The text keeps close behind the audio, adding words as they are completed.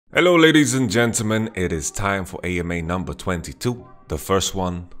Hello ladies and gentlemen, it is time for AMA number 22, the first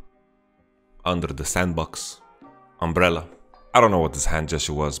one under the Sandbox umbrella. I don't know what this hand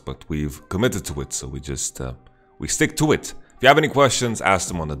gesture was, but we've committed to it, so we stick to it. If you have any questions, ask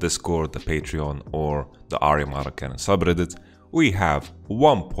them on the Discord, the Patreon, or the YamatoCannon subreddit. We have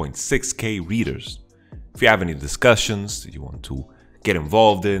 1.6k readers. If you have any discussions that you want to get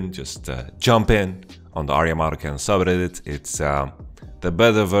involved in, just jump in on the YamatoCannon subreddit. It's the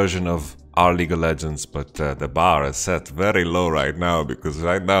better version of our League of Legends, but the bar is set very low right now, because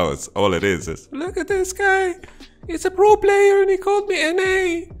right now it's all it is look at this guy, he's a pro player and he called me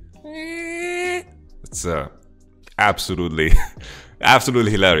NA. It's absolutely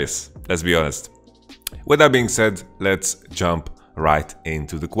hilarious, let's be honest. With that being said, let's jump right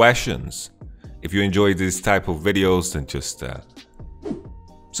into the questions. If you enjoy this type of videos, then just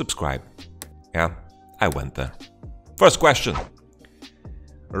subscribe. Yeah, I went there. First question.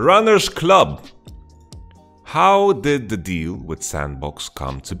 Runners Club. How did the deal with Sandbox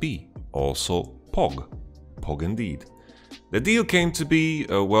come to be? Also POG. POG indeed. The deal came to be,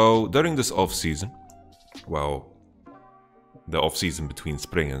 well, during this off-season. Well, the off-season between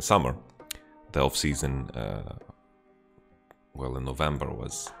spring and summer. The off-season, well, in November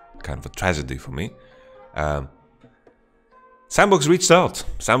was kind of a tragedy for me. Sandbox reached out.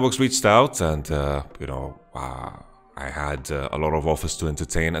 And, you know, I had a lot of offers to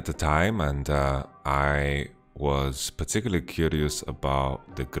entertain at the time, and I was particularly curious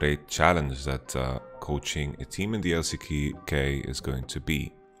about the great challenge that coaching a team in the LCK is going to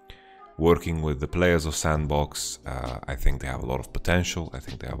be. Working with the players of Sandbox, I think they have a lot of potential. I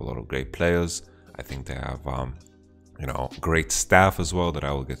think they have a lot of great players. I think they have, you know, great staff as well that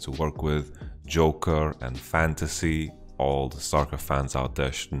I will get to work with. Joker and Fantasy. All the StarCraft fans out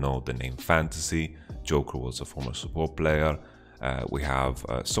there should know the name Fantasy. Joker was a former support player. We have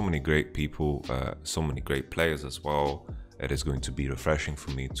so many great people, so many great players as well. It is going to be refreshing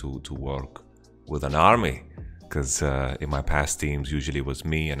for me to work with an army, because in my past teams usually it was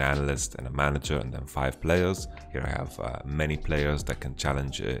me, an analyst, and a manager, and then 5 players. Here I have many players that can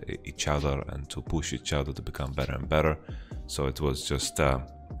challenge each other and to push each other to become better and better. So it was just the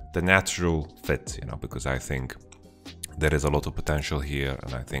natural fit, you know, because I think there is a lot of potential here,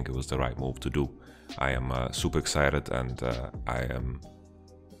 and I think it was the right move to do. I am super excited, and I am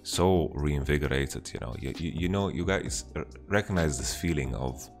so reinvigorated. You know, you know, you guys recognize this feeling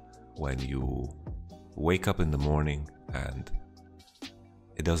of when you wake up in the morning and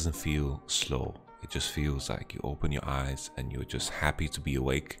it doesn't feel slow. It just feels like you open your eyes and you're just happy to be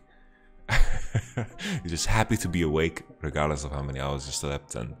awake. You're just happy to be awake regardless of how many hours you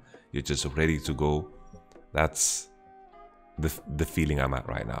slept, and you're just ready to go. That's the feeling I'm at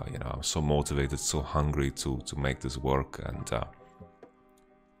right now. You know, I'm so motivated, so hungry to make this work, and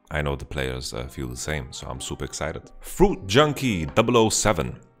I know the players feel the same, so I'm super excited. Fruit Junkie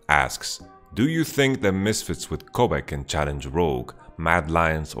 007 asks, do you think the Misfits with Kobbe can challenge Rogue, Mad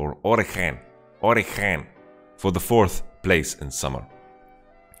Lions, or Origen for the 4th place in summer?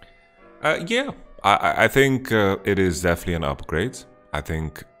 Yeah, I think it is definitely an upgrade. I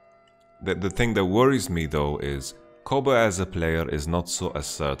think that the thing that worries me though is Kobbe as a player is not so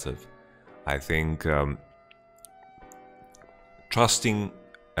assertive. I think trusting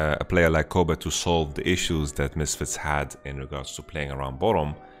a player like Kobbe to solve the issues that Misfits had in regards to playing around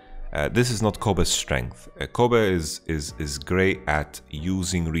bottom, this is not Kobbe's strength. Kobbe is great at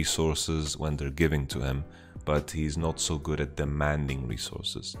using resources when they're given to him, but he's not so good at demanding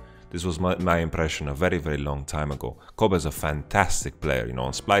resources. This was my impression a very, very long time ago. Kobbe is a fantastic player, you know,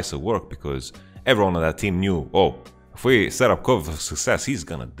 on Splice it worked because everyone on that team knew, oh, if we set up Kobbe for success, he's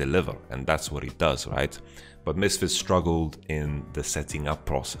gonna deliver, and that's what he does, right? But Misfits struggled in the setting up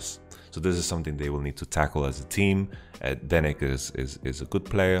process. So this is something they will need to tackle as a team. Denik is a good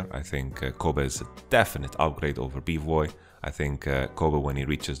player. I think Kobbe is a definite upgrade over B-Boy. I think Kobbe, when he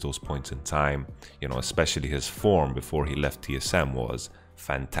reaches those points in time, you know, especially his form before he left TSM was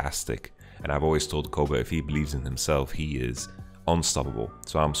fantastic. And I've always told Kobbe, if he believes in himself, he is unstoppable.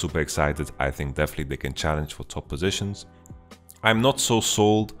 So I'm super excited. I think definitely they can challenge for top positions. I'm not so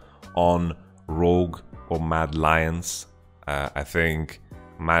sold on Rogue or Mad Lions. I think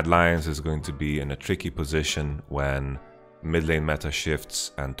Mad Lions is going to be in a tricky position when mid lane meta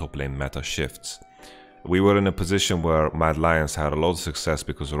shifts and top lane meta shifts. We were in a position where Mad Lions had a lot of success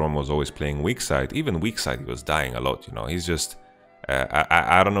because Ron was always playing weak side. Even weak side, he was dying a lot, you know. He's just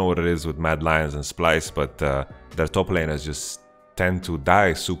I don't know what it is with Mad Lions and Splice, but their top laners just tend to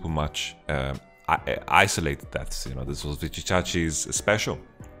die super much, isolated deaths. You know, this was Vichichachi's special.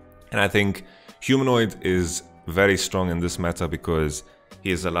 And I think Humanoid is very strong in this meta because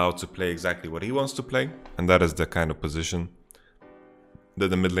He is allowed to play exactly what he wants to play, and that is the kind of position that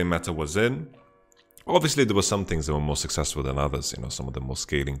the mid lane meta was in. Obviously, there were some things that were more successful than others. You know, some of the most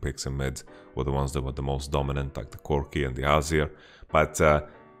scaling picks in mid were the ones that were the most dominant, like the Corki and the Azir. But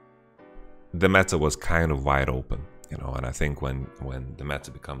the meta was kind of wide open, you know. And I think when the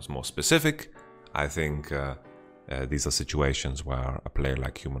meta becomes more specific, I think these are situations where a player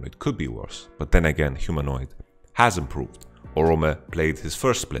like Humanoid could be worse. But then again, Humanoid has improved. Orome played his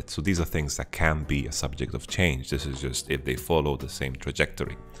first split, so these are things that can be a subject of change. This is just if they follow the same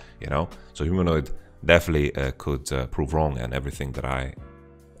trajectory, you know. So Humanoid definitely could prove wrong, and everything that I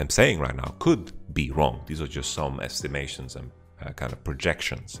am saying right now could be wrong. These are just some estimations and kind of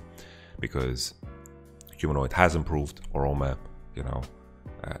projections, because Humanoid has improved. Orome, you know,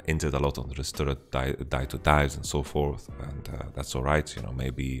 entered a lot on the turret, die to dives and so forth, and that's all right. You know,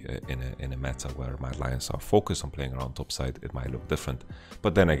 maybe in a meta where Mad Lions are focused on playing around topside, it might look different.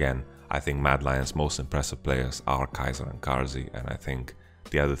 But then again, I think Mad Lions' most impressive players are Kaiser and Karzi, and I think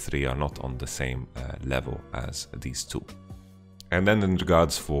the other three are not on the same level as these two. And then in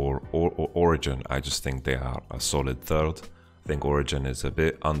regards for Origen, I just think they are a solid third. I think Origen is a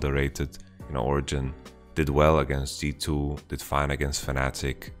bit underrated. You know, Origen did well against G2, did fine against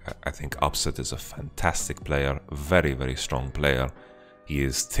Fnatic. I think Upset is a fantastic player, very, very strong player. He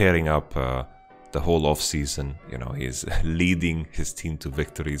is tearing up the whole off-season. You know, he is leading his team to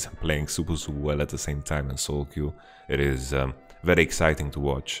victories and playing super well at the same time in solo queue. It is very exciting to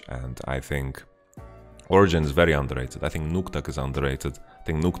watch, and I think Origen is very underrated. I think Nuktak is underrated. I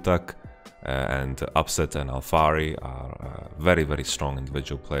think Nuktak and Upset and Alphari are very, very strong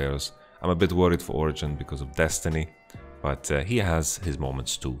individual players. I'm a bit worried for Origen because of Destiny, but he has his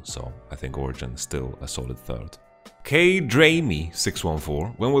moments too, so I think Origen is still a solid third.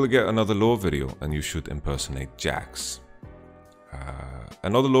 KDramey614, when will we get another lore video and you should impersonate Jax?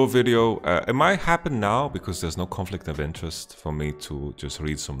 Another lore video, it might happen now because there's no conflict of interest for me to just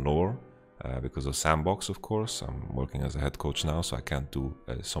read some lore, because of Sandbox, of course. I'm working as a head coach now, so I can't do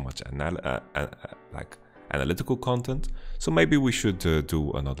so much analytical content. So maybe we should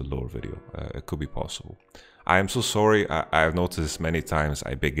do another lore video. It could be possible. I am so sorry. I've noticed many times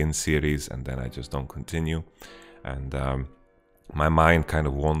I begin series and then I just don't continue, and my mind kind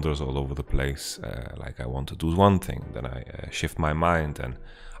of wanders all over the place. Like I want to do one thing, then I shift my mind, and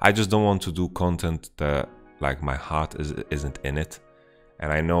I just don't want to do content that like my heart isn't in it.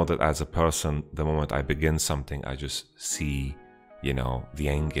 And I know that as a person, the moment I begin something, I just see, you know, the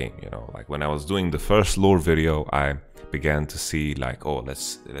end game. You know, like when I was doing the first lore video, I began to see like, oh,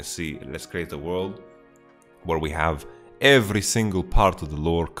 let's create a world where we have every single part of the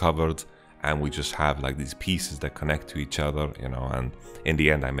lore covered, and we just have like these pieces that connect to each other, you know. And in the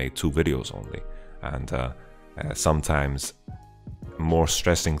end, I made 2 videos only, and sometimes more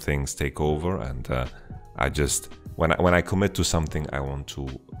stressing things take over, and I just when I commit to something,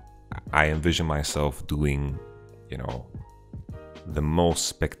 I envision myself doing, you know, the most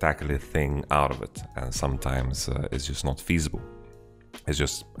spectacular thing out of it, and sometimes it's just not feasible. It's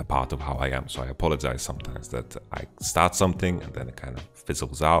just a part of how I am, so I apologize sometimes that I start something and then it kind of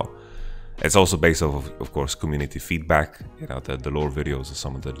fizzles out. It's also based off of course, community feedback. You know, the lore videos are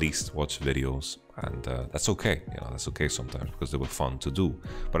some of the least watched videos, and that's okay. You know, that's okay sometimes because they were fun to do.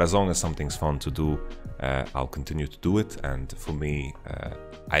 But as long as something's fun to do, I'll continue to do it. And for me,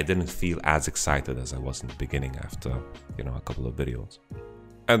 I didn't feel as excited as I was in the beginning after, you know, a couple of videos.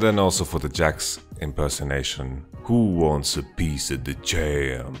 And then also for the Jax impersonation, who wants a piece of the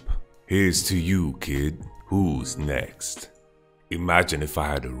champ? Here's to you, kid. Who's next? Imagine if I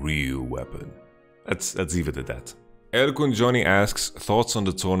had a real weapon. Let's leave it at that. Erkun Johnny asks, thoughts on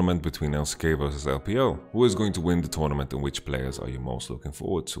the tournament between LCK versus LPL? Who is going to win the tournament and which players are you most looking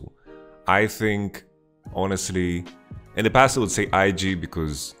forward to? I think, honestly, in the past I would say IG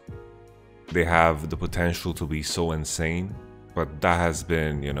because they have the potential to be so insane, but that has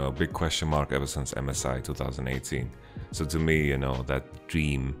been, you know, a big question mark ever since MSI 2018. So to me, you know, that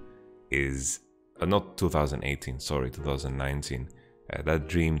dream is... not 2018, sorry, 2019. That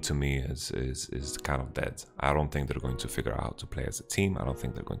dream to me is kind of dead. I don't think they're going to figure out how to play as a team. I don't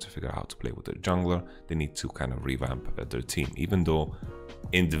think they're going to figure out how to play with their jungler. They need to kind of revamp their team, even though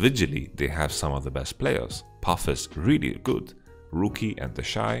individually they have some of the best players. Puff is really good. Rookie and the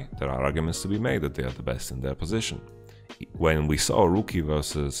Shy, there are arguments to be made that they are the best in their position. When we saw Rookie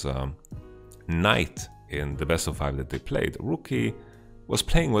versus Knight in the best of 5 that they played, Rookie was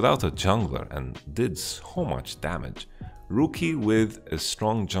playing without a jungler and did so much damage. Rookie with a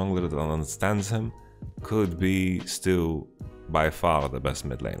strong jungler that understands him could be still by far the best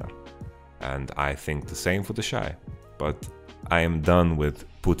mid laner. And I think the same for the Shy. But I am done with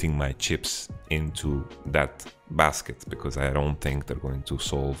putting my chips into that basket because I don't think they're going to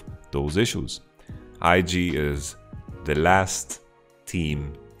solve those issues. IG is the last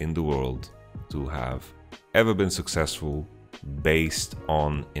team in the world to have ever been successful based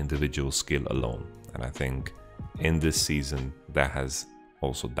on individual skill alone. And I think in this season that has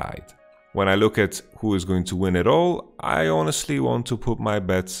also died. When I look at who is going to win it all, I honestly want to put my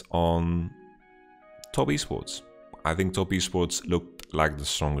bets on Top Esports. I think Top Esports looked like the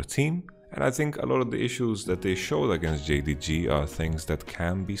stronger team, and I think a lot of the issues that they showed against JDG are things that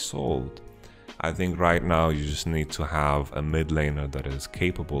can be solved. I think right now you just need to have a mid laner that is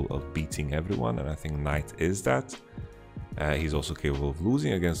capable of beating everyone, and I think Knight is that. He's also capable of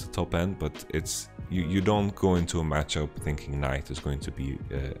losing against the top end, but it's you don't go into a matchup thinking Knight is going to be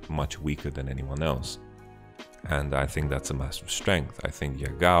much weaker than anyone else. And I think that's a massive strength. I think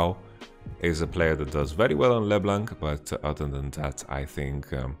Yagao is a player that does very well on LeBlanc, but other than that, I think,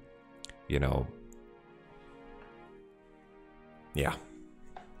 you know, yeah,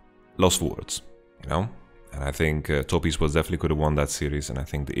 lost for words, you know? And I think Top Esports definitely could have won that series, and I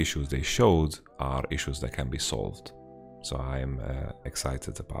think the issues they showed are issues that can be solved. So I'm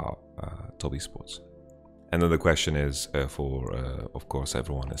excited about Top Esports. And then the question is for, of course,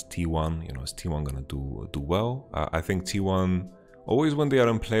 everyone is T1. You know, is T1 gonna do well? I think T1, always when they are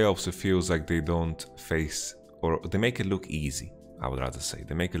in playoffs, it feels like they don't face, or they make it look easy. I would rather say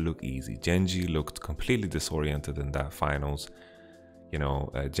they make it look easy. Genji looked completely disoriented in that finals. You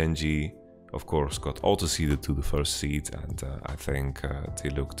know, Genji, of course, got auto-seeded to the first seed, and I think they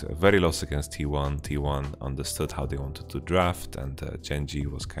looked very lost against T1. T1 understood how they wanted to draft, and Genji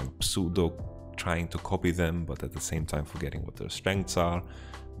was kind of pseudo trying to copy them, but at the same time forgetting what their strengths are.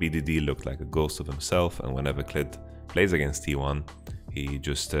 BDD looked like a ghost of himself, and whenever Klid plays against T1, he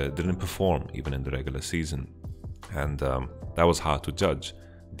just didn't perform, even in the regular season. And that was hard to judge.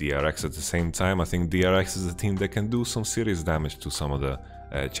 DRX at the same time, I think DRX is a team that can do some serious damage to some of the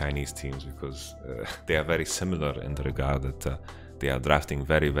Chinese teams, because they are very similar in the regard that they are drafting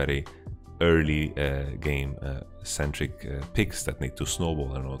very, very early game centric picks that need to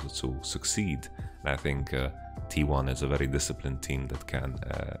snowball in order to succeed. And I think T1 is a very disciplined team that can,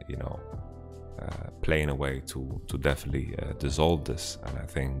 you know, play in a way to definitely dissolve this. And I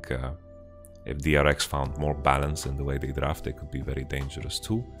think if DRX found more balance in the way they draft, they could be very dangerous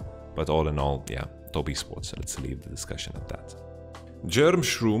too. But all in all, yeah, Top Esports. Let's leave the discussion at that. Germ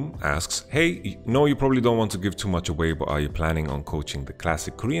Shroom asks, hey, no, you probably don't want to give too much away, but are you planning on coaching the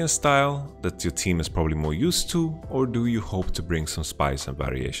classic Korean style that your team is probably more used to, or do you hope to bring some spice and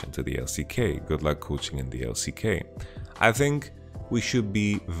variation to the LCK? Good luck coaching in the LCK. I think we should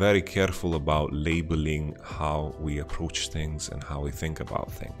be very careful about labeling how we approach things and how we think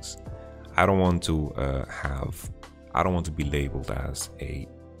about things. I don't want to be labeled as a,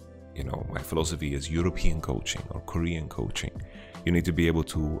 you know, my philosophy is European coaching or Korean coaching. You need to be able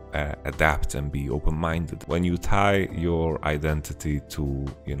to adapt and be open-minded. When you tie your identity to,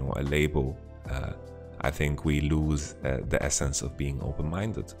 you know, a label, I think we lose the essence of being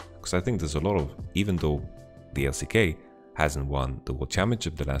open-minded. Because I think there's a lot of, even though the LCK hasn't won the World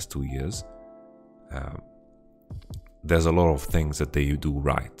Championship the last 2 years, there's a lot of things that they do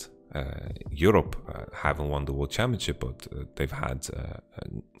right. Europe haven't won the World Championship, but they've had,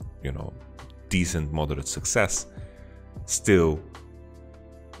 you know, decent, moderate success. Still,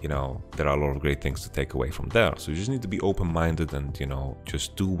 you know, there are a lot of great things to take away from there. So you just need to be open-minded and, you know,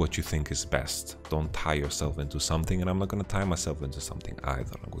 just do what you think is best. Don't tie yourself into something, and I'm not going to tie myself into something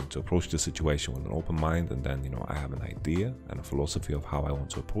either. I'm going to approach the situation with an open mind, and then, you know, I have an idea and a philosophy of how I want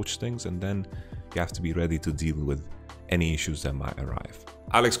to approach things, and then you have to be ready to deal with any issues that might arrive.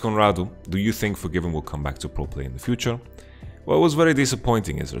 Alex Conrado, do you think Forgiven will come back to pro play in the future? Well, it was very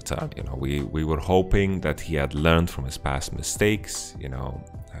disappointing, his return. You know, we were hoping that he had learned from his past mistakes, you know,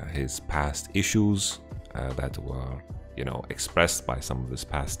 his past issues that were, you know, expressed by some of his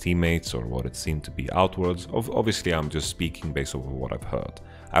past teammates, or what it seemed to be outwards. Obviously, I'm just speaking based off of what I've heard.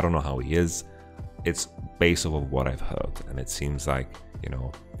 I don't know how he is. It's based off of what I've heard, and it seems like, you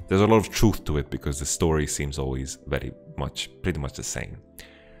know, there's a lot of truth to it, because the story seems always pretty much the same.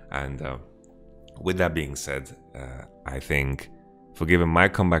 And with that being said, I think Forgiven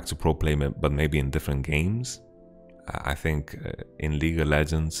might come back to pro play, but maybe in different games. I think in League of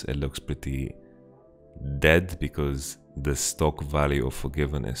Legends it looks pretty dead, because the stock value of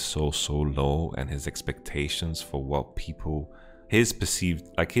Forgiven is so low, and his expectations for what people, his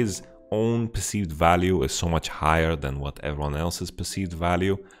own perceived value is so much higher than what everyone else's perceived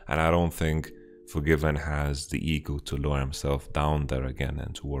value. And I don't think Forgiven has the ego to lower himself down there again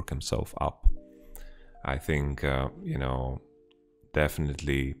and to work himself up. I think, you know,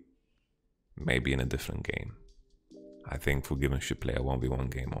 definitely maybe in a different game. I think Forgiven should play a 1v1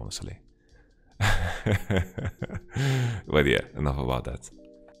 game, honestly. But yeah, enough about that.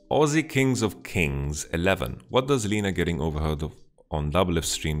 Aussie Kings of Kings 11. What does Leena getting overheard on double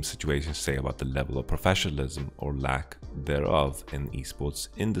stream situations say about the level of professionalism or lack thereof in esports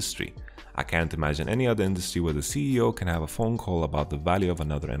industry? I can't imagine any other industry where the CEO can have a phone call about the value of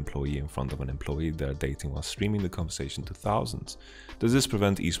another employee in front of an employee they're dating while streaming the conversation to thousands. Does this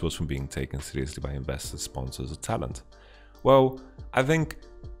prevent esports from being taken seriously by investors, sponsors, or talent? Well, I think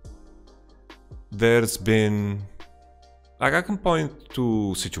there's been... Like, I can point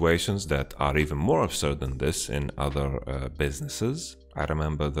to situations that are even more absurd than this in other businesses. I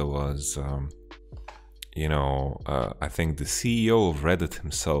remember there was, I think the CEO of Reddit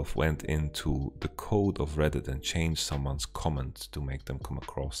himself went into the code of Reddit and changed someone's comment to make them come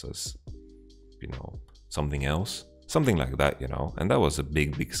across as, something else. Something like that, and that was a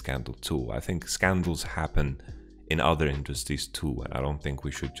big scandal too. I think scandals happen in other industries too, and I don't think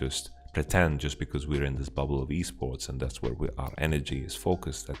we should just pretend just because we're in this bubble of esports and that's where our energy is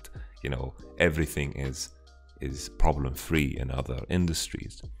focused that everything is problem free in other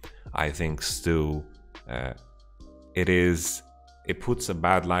industries. I think still it puts a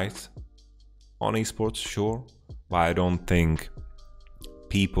bad light on esports, sure, but I don't think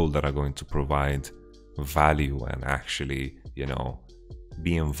people that are going to provide value and actually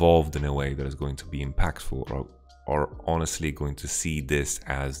be involved in a way that is going to be impactful or honestly going to see this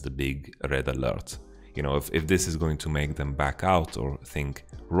as the big red alert. If this is going to make them back out or think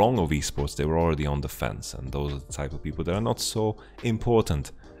wrong of esports, they were already on the fence, and those are the type of people that are not so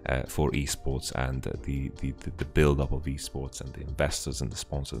important for esports and the build-up of esports and the investors and the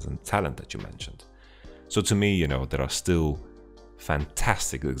sponsors and talent that you mentioned. So to me, there are still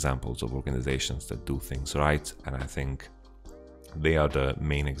fantastic examples of organizations that do things right, and I think they are the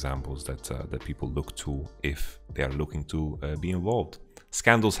main examples that people look to if they are looking to be involved.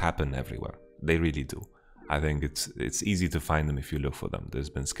 Scandals happen everywhere. They really do. I think it's easy to find them if you look for them. There's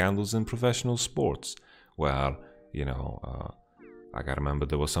been scandals in professional sports where, like I remember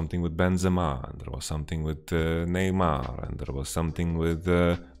there was something with Benzema, and there was something with Neymar, and there was something with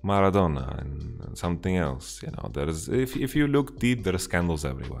Maradona and something else. If you look deep, there are scandals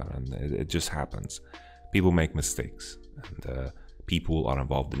everywhere, and it just happens. People make mistakes, and people are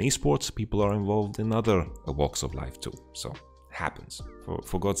involved in esports, people are involved in other walks of life too. So happens.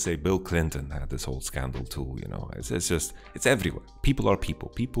 For God's sake, Bill Clinton had this whole scandal too, it's everywhere. People are people.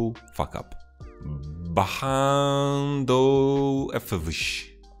 People fuck up. Bahando Efevish.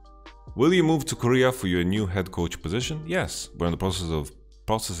 Will you move to Korea for your new head coach position? Yes, we're in the process of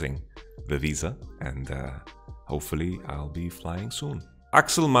processing the visa, and hopefully I'll be flying soon.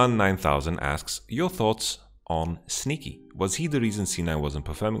 Axelman9000 asks, your thoughts on Sneaky. Was he the reason C9 wasn't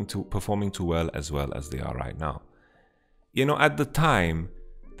performing too well as they are right now? At the time,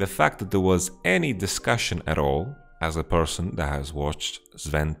 the fact that there was any discussion at all, as a person that has watched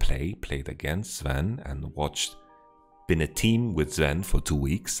Sven played against Sven, and been a team with Sven for 2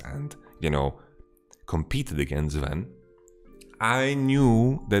 weeks, and, competed against Sven, I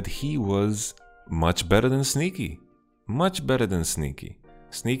knew that he was much better than Sneaky. Much better than Sneaky.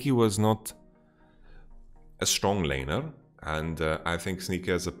 Sneaky was not a strong laner, and I think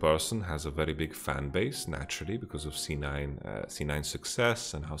Sneaky as a person has a very big fan base naturally because of C9's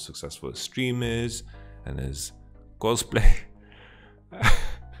success and how successful his stream is and his cosplay.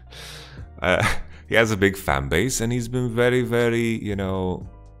 He has a big fan base, and he's been very, very,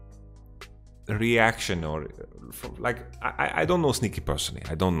 reaction or like I don't know Sneaky personally,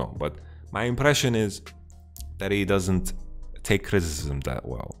 I don't know, but my impression is that he doesn't take criticism that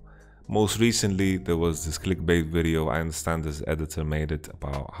well. Most recently, there was this clickbait video. I understand this editor made it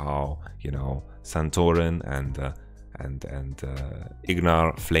about how Santorin and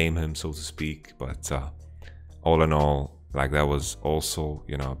Ignar flame him, so to speak. But all in all, like that was also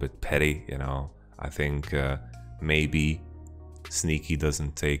a bit petty. I think maybe Sneaky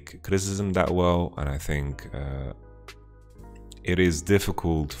doesn't take criticism that well, and I think it is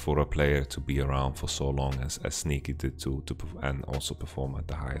difficult for a player to be around for so long as Sneaky did and also perform at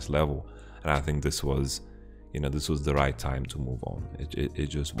the highest level. And I think this was the right time to move on. It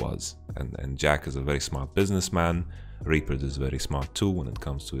just was. And Jack is a very smart businessman. Reaper is very smart too when it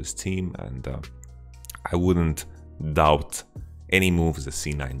comes to his team, and I wouldn't doubt any moves that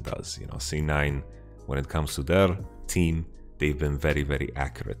C9 does. C9, when it comes to their team, they've been very, very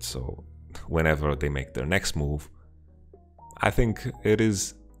accurate. So whenever they make their next move, I think it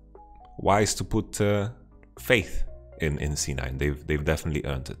is wise to put faith in C9. They've definitely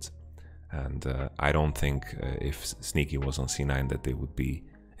earned it. And I don't think if Sneaky was on C9 that they would be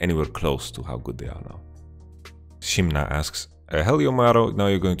anywhere close to how good they are now. Shimna asks, hell Yamato, now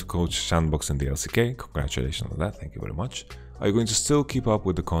you're going to coach Sandbox in the LCK. Congratulations on that, thank you very much. Are you going to still keep up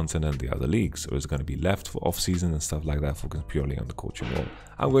with the content and the other leagues, or is it going to be left for off-season and stuff like that, focus purely on the coaching role?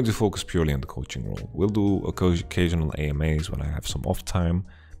 I'm going to focus purely on the coaching role. We'll do occasional AMAs when I have some off time,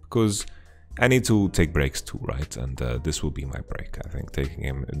 because I need to take breaks too, right? And this will be my break. I think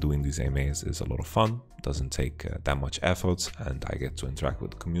doing these AMAs is a lot of fun, doesn't take that much effort, and I get to interact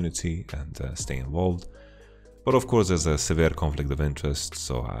with the community and stay involved. But of course, there's a severe conflict of interest,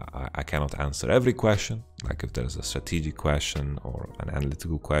 so I cannot answer every question. Like if there's a strategic question or an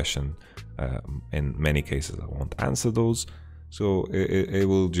analytical question, in many cases I won't answer those. So it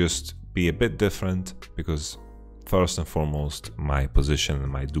will just be a bit different, because first and foremost, my position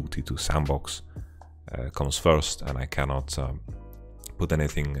and my duty to Sandbox comes first, and I cannot put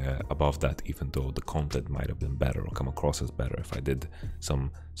anything above that, even though the content might have been better or come across as better if I did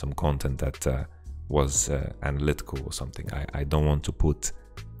some content that was analytical or something. I don't want to put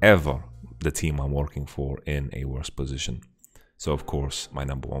ever the team I'm working for in a worse position. So of course, my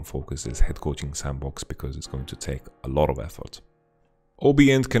number one focus is head coaching Sandbox, because it's going to take a lot of effort.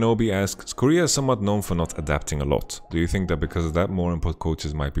 Obi and Kenobi asks, Korea is somewhat known for not adapting a lot. Do you think that because of that, more input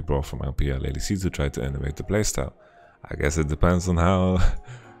coaches might be brought from LPL, LEC to try to innovate the playstyle? I guess it depends on how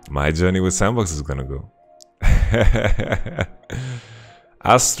my journey with Sandbox is gonna go.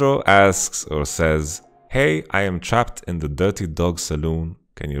 Astro asks or says, hey, I am trapped in the Dirty Dog Saloon.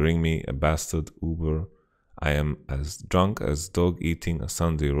 Can you ring me a bastard Uber? I am as drunk as dog eating a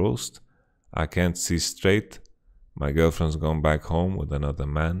Sunday roast. I can't see straight. My girlfriend's gone back home with another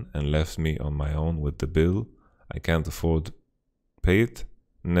man and left me on my own with the bill. I can't afford to pay it.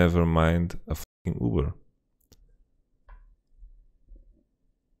 Never mind a fucking Uber.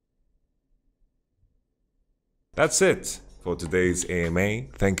 That's it for today's AMA.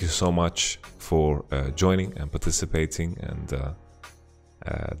 Thank you so much for joining and participating. And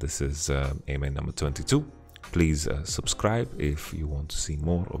this is AMA number 22. Please subscribe if you want to see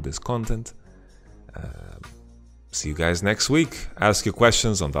more of this content. See you guys next week. Ask your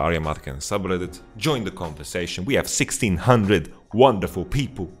questions on the YamatoCannon subreddit. Join the conversation. We have 1,600 wonderful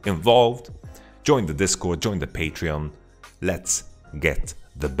people involved. Join the Discord, join the Patreon. Let's get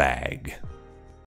the bag.